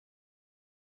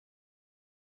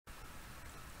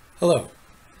Hello,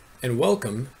 and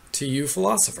welcome to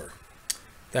uPhilosopher,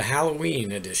 the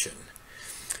Halloween edition.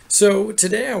 So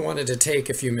today I wanted to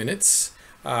take a few minutes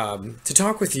to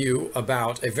talk with you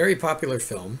about a very popular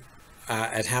film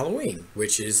at Halloween,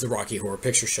 which is the Rocky Horror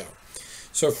Picture Show.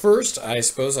 So first, I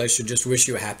suppose I should just wish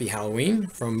you a happy Halloween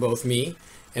from both me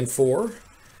and Four,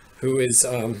 who is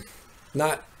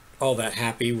not all that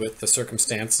happy with the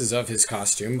circumstances of his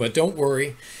costume, but don't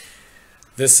worry.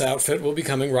 This outfit will be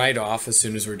coming right off as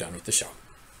soon as we're done with the show.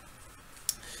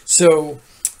 So,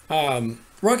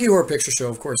 Rocky Horror Picture Show,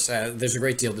 of course, there's a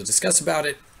great deal to discuss about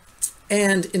it.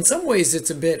 And in some ways, it's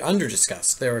a bit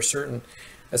under-discussed. There are certain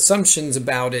assumptions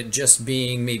about it just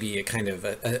being maybe a kind of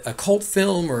a cult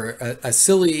film or a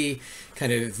silly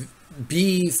kind of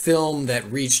B film that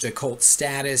reached a cult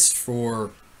status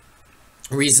for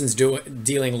reasons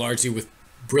dealing largely with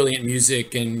brilliant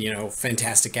music and,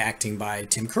 fantastic acting by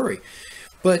Tim Curry.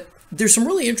 But there's some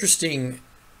really interesting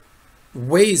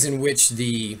ways in which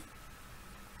the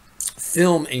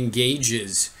film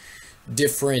engages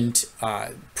different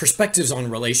perspectives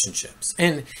on relationships.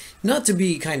 And not to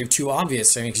be kind of too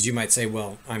obvious, because you might say,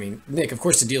 well, Nick, of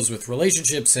course it deals with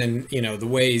relationships and, the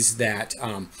ways that,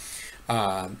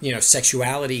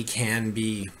 sexuality can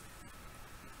be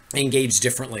engaged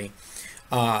differently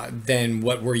than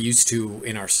what we're used to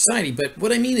in our society. But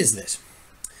what I mean is this.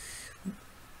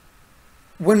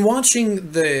 When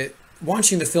watching the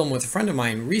film with a friend of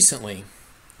mine recently,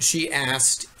 she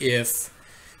asked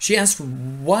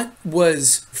what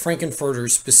was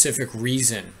Frankenfurter's specific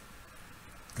reason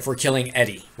for killing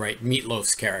Eddie, right?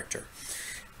 Meatloaf's character.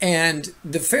 And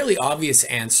the fairly obvious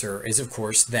answer is, of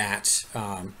course, that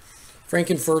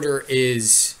Frankenfurter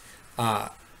is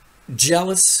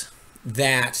jealous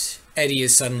that Eddie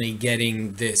is suddenly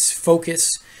getting this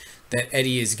focus, that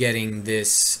Eddie is getting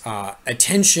this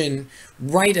attention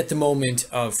right at the moment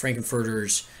of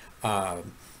Frankenfurter's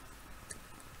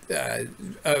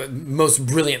most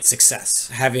brilliant success,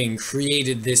 having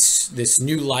created this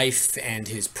new life and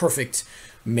his perfect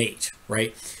mate,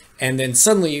 right? And then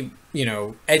suddenly,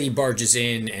 Eddie barges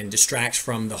in and distracts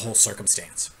from the whole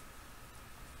circumstance.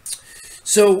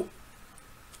 So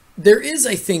there is,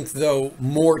 I think, though,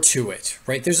 more to it,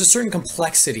 right? There's a certain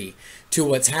complexity to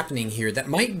what's happening here that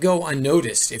might go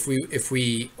unnoticed if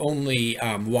we only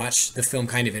watch the film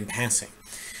kind of in passing.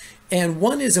 And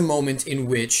one is a moment in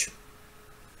which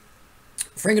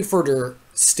Frankenfurter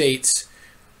states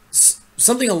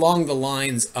something along the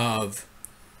lines of,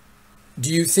 do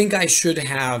you think I should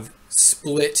have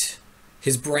split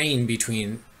his brain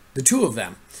between the two of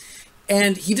them?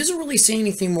 And he doesn't really say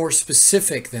anything more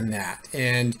specific than that.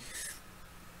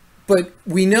 But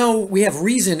we have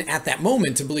reason at that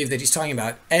moment to believe that he's talking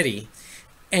about Eddie.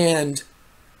 And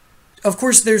of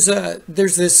course, there's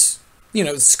this,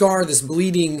 scar, this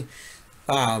bleeding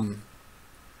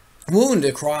wound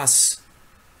across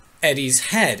Eddie's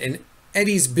head. And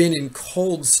Eddie's been in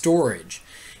cold storage.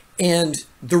 And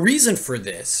the reason for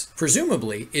this,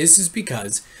 presumably, is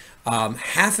because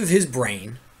half of his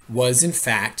brain was in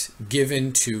fact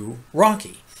given to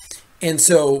Rocky. And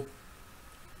so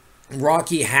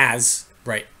Rocky has,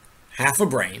 right, half a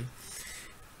brain.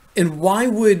 And why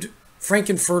would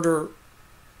Frankenfurter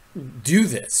do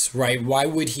this, right? Why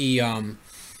would he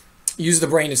use the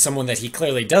brain of someone that he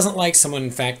clearly doesn't like, someone,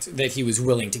 in fact, that he was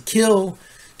willing to kill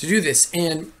to do this?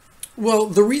 And, well,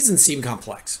 the reasons seem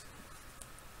complex.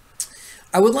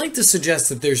 I would like to suggest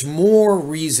that there's more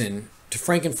reason to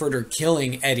Frankenfurter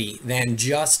killing Eddie than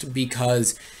just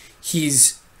because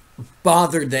he's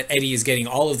bothered that Eddie is getting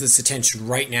all of this attention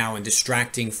right now and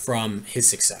distracting from his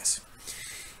success.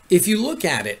 If you look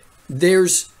at it,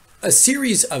 there's a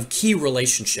series of key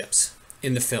relationships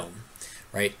in the film,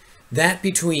 right? That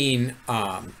between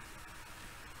Brad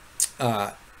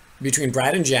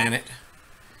and Janet,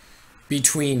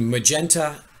 between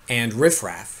Magenta and Riff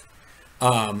Raff,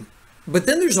 but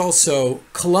then there's also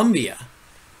Columbia,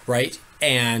 right?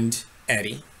 And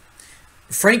Eddie,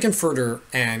 Frankenfurter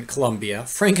and Columbia,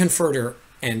 Frankenfurter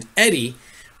and Eddie,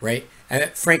 right? And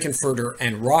Frankenfurter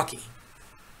and Rocky.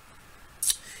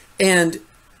 And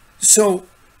so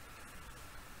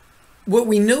what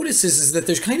we notice is that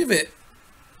there's kind of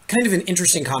an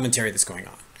interesting commentary that's going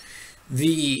on.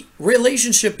 The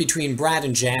relationship between Brad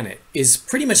and Janet is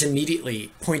pretty much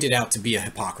immediately pointed out to be a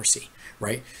hypocrisy,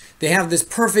 right? They have this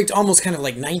perfect, almost kind of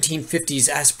like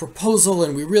 1950s-esque proposal,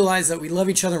 and we realize that we love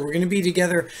each other, we're going to be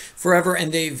together forever,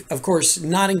 and they've, of course,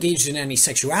 not engaged in any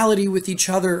sexuality with each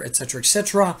other, etc.,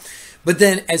 etc. But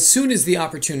then, as soon as the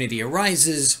opportunity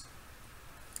arises,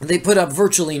 they put up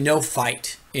virtually no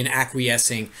fight in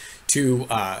acquiescing to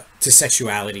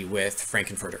sexuality with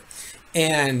Frankenfurter.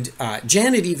 And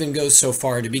Janet even goes so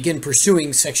far to begin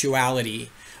pursuing sexuality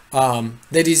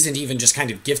that isn't even just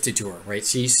kind of gifted to her, right?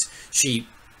 She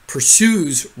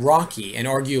pursues Rocky and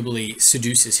arguably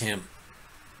seduces him.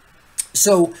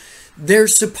 So their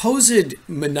supposed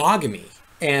monogamy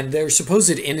and their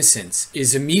supposed innocence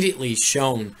is immediately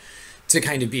shown to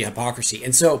kind of be hypocrisy.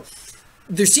 And so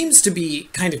there seems to be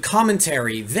kind of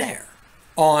commentary there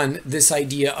on this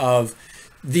idea of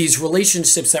these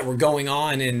relationships that were going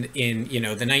on in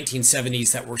the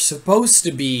 1970s that were supposed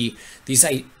to be these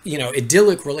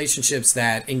idyllic relationships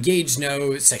that engaged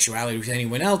no sexuality with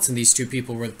anyone else, and these two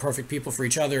people were the perfect people for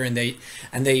each other, and they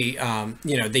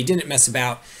didn't mess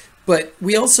about. But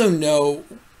we also know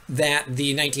that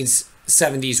the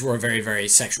 1970s were a very, very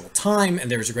sexual time, and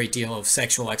there was a great deal of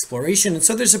sexual exploration, and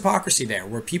so there's hypocrisy there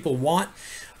where people want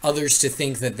others to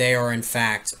think that they are in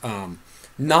fact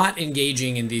not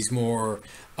engaging in these more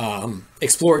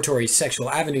exploratory sexual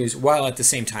avenues, while at the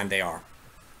same time they are.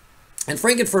 And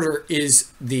Frankenfurter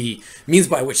is the means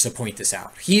by which to point this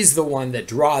out. He's the one that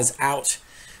draws out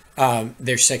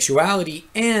their sexuality,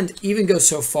 and even goes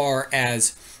so far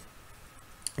as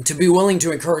to be willing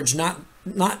to encourage not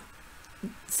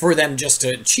for them just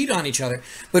to cheat on each other,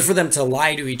 but for them to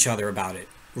lie to each other about it,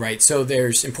 right? So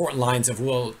there's important lines of,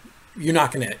 well, you're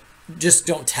not going to, just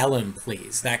don't tell him,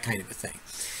 please, that kind of a thing.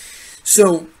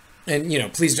 So,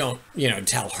 and, please don't,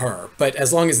 tell her. But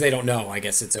as long as they don't know, I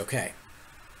guess it's okay.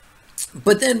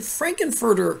 But then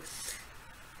Frankenfurter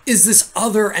is this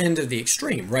other end of the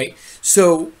extreme, right?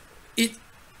 So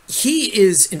he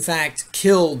is, in fact,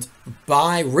 killed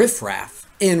by Riffraff.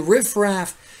 And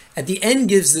Riffraff, at the end,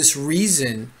 gives this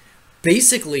reason,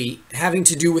 basically having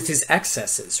to do with his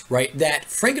excesses, right? That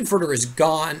Frankenfurter has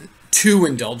gone too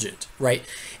indulgent, right?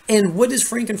 And what is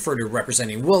Frankenfurter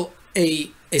representing? Well, a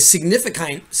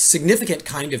significant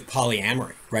kind of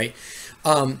polyamory, right?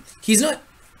 He's not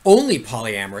only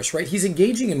polyamorous, right? He's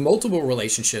engaging in multiple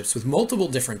relationships with multiple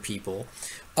different people,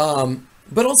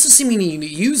 but also seeming to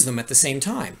use them at the same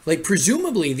time. Like,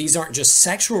 presumably, these aren't just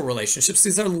sexual relationships,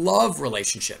 these are love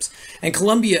relationships. And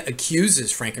Columbia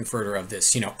accuses Frankenfurter of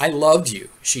this. I loved you,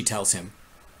 she tells him.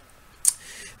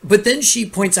 But then she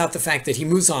points out the fact that he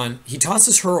moves on, he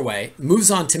tosses her away, moves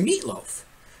on to Meatloaf,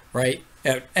 right?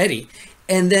 Eddie,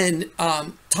 and then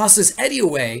tosses Eddie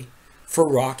away for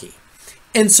Rocky.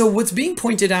 And so what's being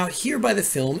pointed out here by the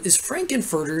film is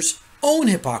Frankenfurter's own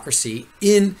hypocrisy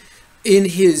in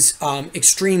his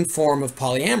extreme form of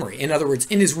polyamory. In other words,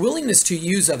 in his willingness to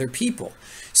use other people.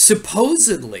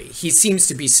 Supposedly, he seems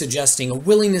to be suggesting a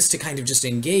willingness to kind of just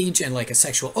engage in like a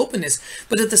sexual openness,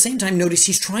 but at the same time, notice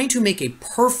he's trying to make a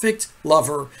perfect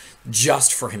lover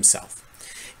just for himself.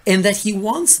 And that he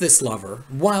wants this lover,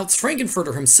 whilst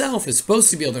Frankenfurter himself is supposed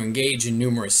to be able to engage in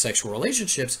numerous sexual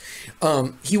relationships,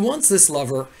 he wants this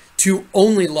lover to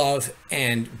only love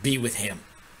and be with him.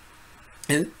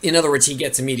 And in other words, he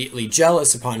gets immediately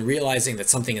jealous upon realizing that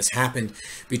something has happened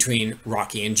between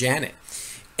Rocky and Janet.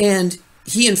 And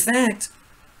he, in fact,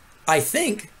 I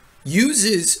think,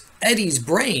 uses Eddie's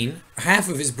brain, half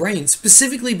of his brain,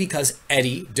 specifically because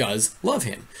Eddie does love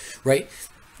him, right?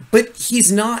 But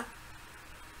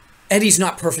Eddie's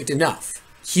not perfect enough.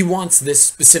 He wants this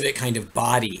specific kind of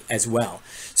body as well.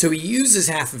 So he uses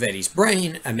half of Eddie's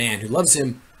brain, a man who loves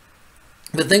him,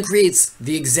 but then creates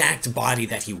the exact body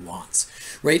that he wants,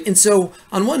 right? And so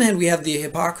on one hand, we have the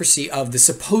hypocrisy of the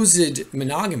supposed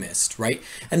monogamist, right?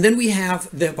 And then we have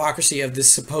the hypocrisy of the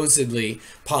supposedly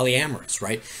polyamorous,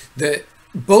 right?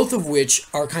 Both of which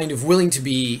are kind of willing to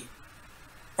be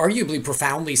arguably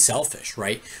profoundly selfish,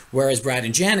 right? Whereas Brad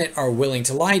and Janet are willing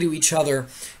to lie to each other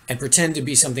and pretend to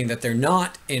be something that they're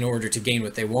not in order to gain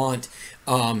what they want.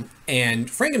 And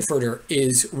Frankenfurter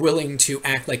is willing to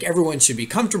act like everyone should be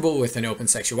comfortable with an open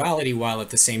sexuality, while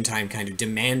at the same time kind of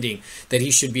demanding that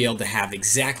he should be able to have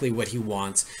exactly what he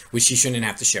wants, which he shouldn't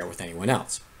have to share with anyone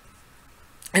else.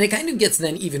 And it kind of gets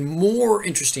then even more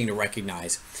interesting to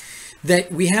recognize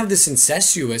that we have this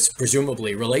incestuous,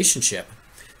 presumably, relationship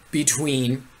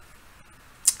between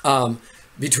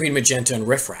Magenta and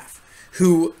Riffraff,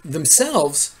 who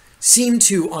themselves seem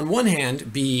to, on one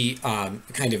hand, be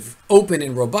kind of open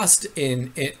and robust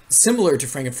in similar to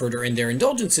Frankenfurter in their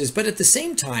indulgences, but at the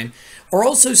same time are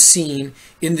also seen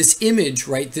in this image,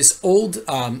 right? This old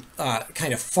kind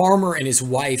of farmer and his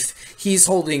wife. He's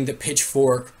holding the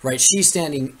pitchfork, right? She's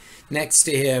standing next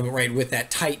to him, right, with that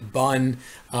tight bun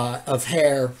of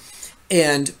hair,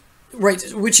 and right,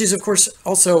 which is of course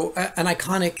also an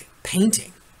iconic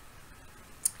painting.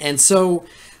 And so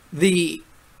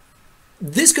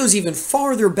this goes even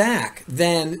farther back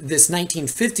than this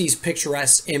 1950s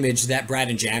picturesque image that Brad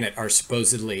and Janet are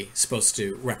supposedly supposed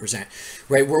to represent,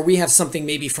 right? Where we have something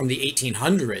maybe from the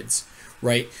 1800s,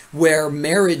 right? Where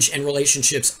marriage and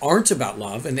relationships aren't about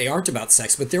love and they aren't about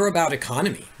sex, but they're about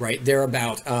economy, right? They're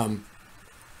about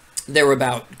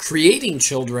creating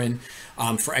children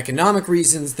for economic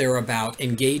reasons. They're about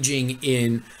engaging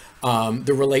in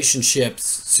the relationships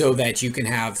so that you can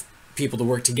have people to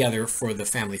work together for the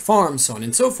family farm, so on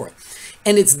and so forth.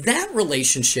 And it's that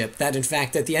relationship that, in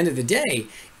fact, at the end of the day,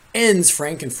 ends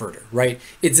Frankenfurter, right?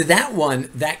 It's that one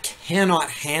that cannot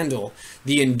handle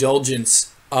the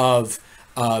indulgence of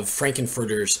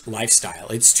Frankenfurter's lifestyle.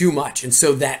 It's too much. And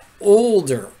so that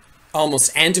older,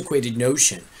 almost antiquated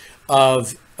notion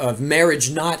of marriage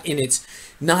not in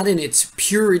its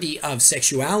purity of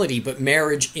sexuality, but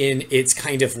marriage in its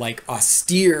kind of like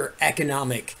austere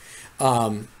economic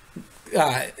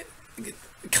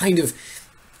kind of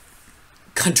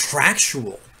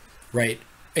contractual, right,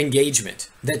 engagement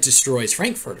that destroys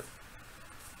Frankfurter.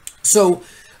 So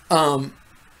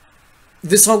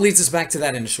this all leads us back to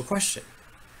that initial question,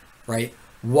 right?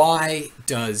 Why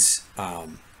does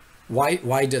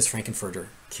Frankenfurter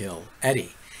kill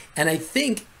Eddie? And I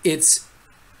think it's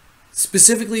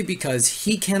specifically because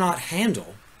he cannot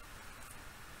handle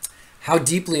how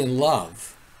deeply in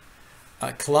love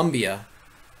Columbia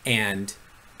and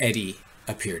Eddie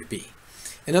appear to be.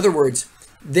 In other words,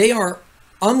 they are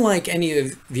unlike any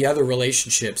of the other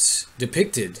relationships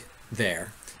depicted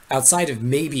there, outside of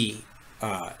maybe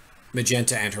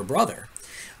Magenta and her brother,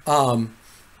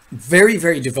 very,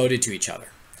 very devoted to each other.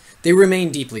 They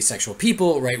remain deeply sexual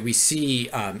people, right? We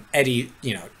see Eddie,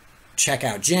 check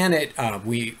out Janet.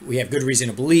 We have good reason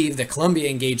to believe that Columbia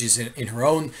engages in her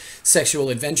own sexual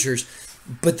adventures,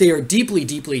 but they are deeply,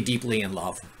 deeply, deeply in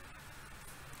love.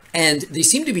 And they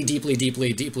seem to be deeply,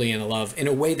 deeply, deeply in love in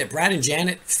a way that Brad and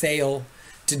Janet fail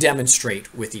to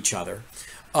demonstrate with each other,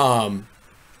 in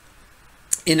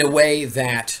a way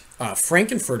that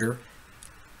Frankenfurter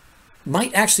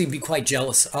might actually be quite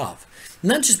jealous of.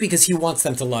 Not just because he wants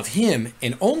them to love him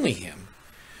and only him,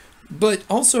 but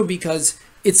also because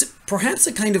it's perhaps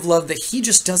a kind of love that he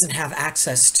just doesn't have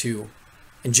access to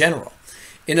in general.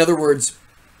 In other words,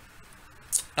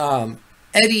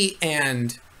 Eddie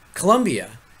and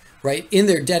Columbia, right, in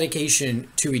their dedication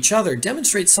to each other,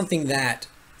 demonstrate something that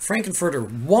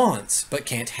Frankenfurter wants but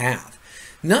can't have.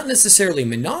 Not necessarily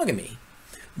monogamy,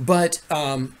 but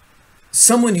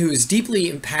someone who is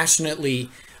deeply and passionately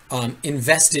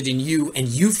invested in you, and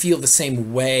you feel the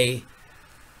same way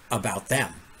about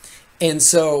them. And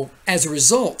so, as a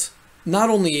result, not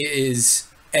only is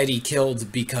Eddie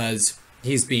killed because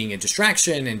he's being a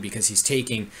distraction and because he's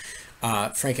taking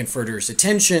Frankenfurter's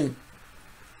attention,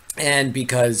 and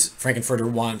because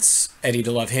Frankenfurter wants Eddie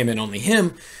to love him and only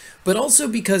him, but also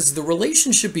because the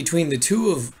relationship between the two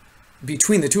of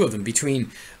them,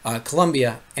 between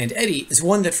Columbia and Eddie, is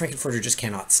one that Frankenfurter just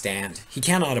cannot stand. He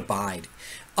cannot abide.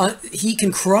 He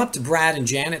can corrupt Brad and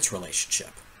Janet's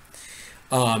relationship,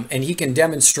 and he can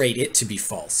demonstrate it to be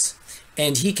false.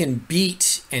 And he can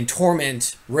beat and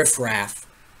torment riffraff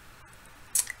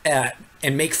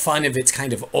and make fun of its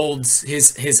kind of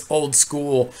his old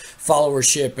school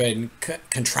followership and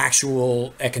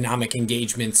contractual economic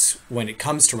engagements when it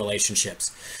comes to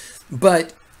relationships.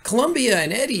 But Columbia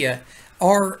and Eddie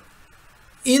are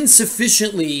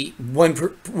insufficiently, one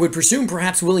would presume,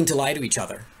 perhaps willing to lie to each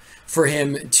other for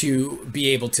him to be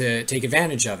able to take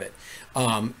advantage of it.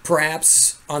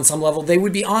 Perhaps on some level they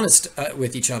would be honest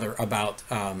with each other about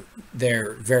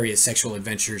their various sexual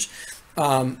adventures.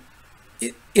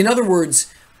 In other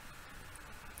words,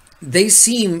 they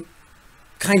seem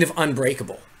kind of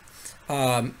unbreakable.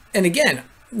 And again,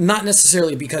 not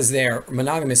necessarily because they're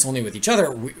monogamous only with each other.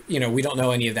 We don't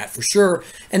know any of that for sure.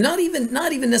 And not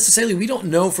even necessarily, we don't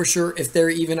know for sure if they're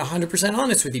even 100%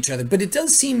 honest with each other. But it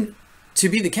does seem to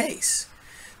be the case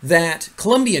that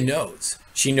Columbia knows.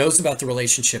 She knows about the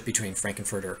relationship between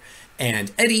Frankenfurter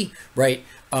and Eddie, right?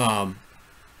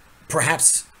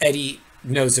 Perhaps Eddie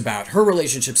knows about her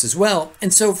relationships as well.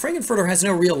 And so Frankenfurter has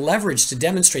no real leverage to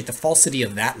demonstrate the falsity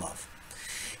of that love.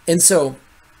 And so,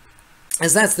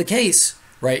 as that's the case,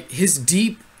 right, his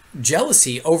deep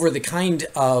jealousy over the kind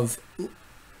of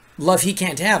love he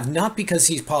can't have, not because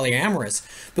he's polyamorous,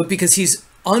 but because he's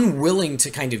unwilling to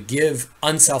kind of give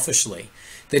unselfishly,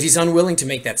 that he's unwilling to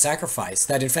make that sacrifice,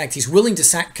 that in fact he's willing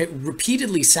to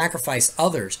repeatedly sacrifice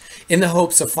others in the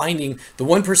hopes of finding the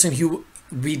one person who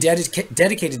be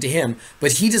dedicated to him,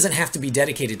 but he doesn't have to be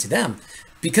dedicated to them.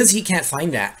 Because he can't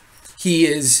find that, he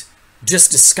is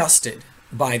just disgusted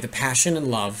by the passion and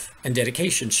love and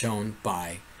dedication shown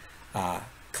by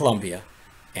Columbia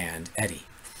and Eddie.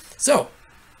 So,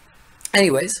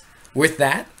 anyways, with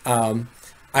that,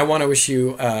 I want to wish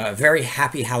you a very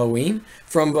happy Halloween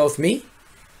from both me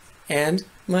and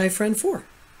my friend 4.